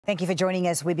Thank you for joining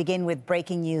us. We begin with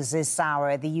breaking news this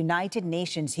hour. The United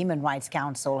Nations Human Rights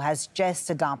Council has just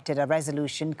adopted a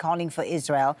resolution calling for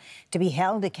Israel to be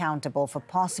held accountable for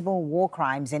possible war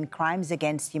crimes and crimes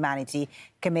against humanity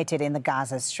committed in the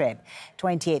Gaza Strip.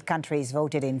 28 countries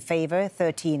voted in favour,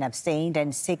 13 abstained,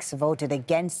 and 6 voted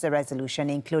against the resolution,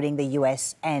 including the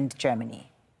US and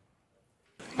Germany.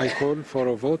 I call for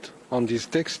a vote on this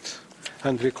text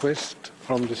and request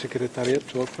from the Secretariat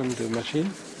to open the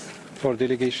machine for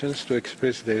delegations to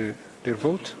express their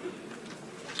vote.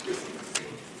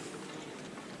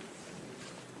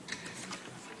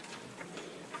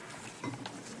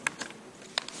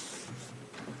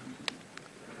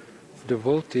 The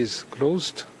vote is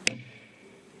closed.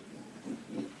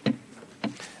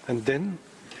 And then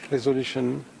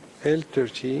resolution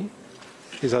L30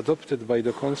 is adopted by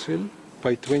the Council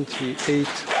by 28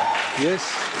 yes,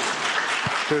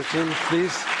 13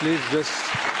 please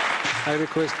just I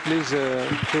request, please,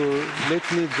 to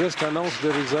let me just announce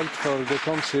the result for the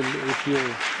Council, if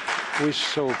you wish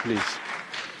so, please.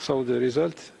 So the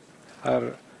results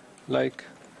are like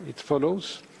it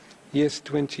follows. Yes,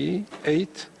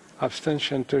 28,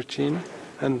 abstention 13,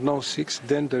 and no 6.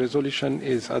 Then the resolution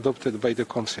is adopted by the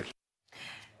Council.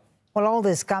 Well, all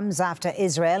this comes after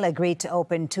Israel agreed to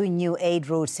open 2 new aid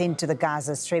routes into the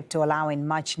Gaza Strip to allow in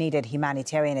much-needed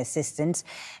humanitarian assistance.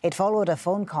 It followed a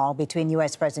phone call between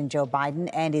U.S. President Joe Biden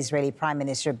and Israeli Prime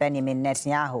Minister Benjamin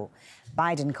Netanyahu.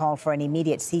 Biden called for an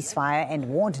immediate ceasefire and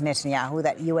warned Netanyahu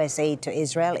that U.S. aid to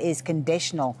Israel is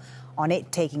conditional on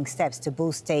it taking steps to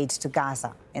boost aid to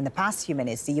Gaza. In the past few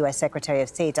minutes, the U.S. Secretary of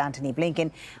State Antony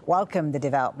Blinken welcomed the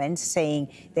developments, saying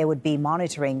they would be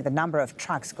monitoring the number of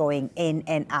trucks going in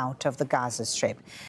and out of the Gaza Strip.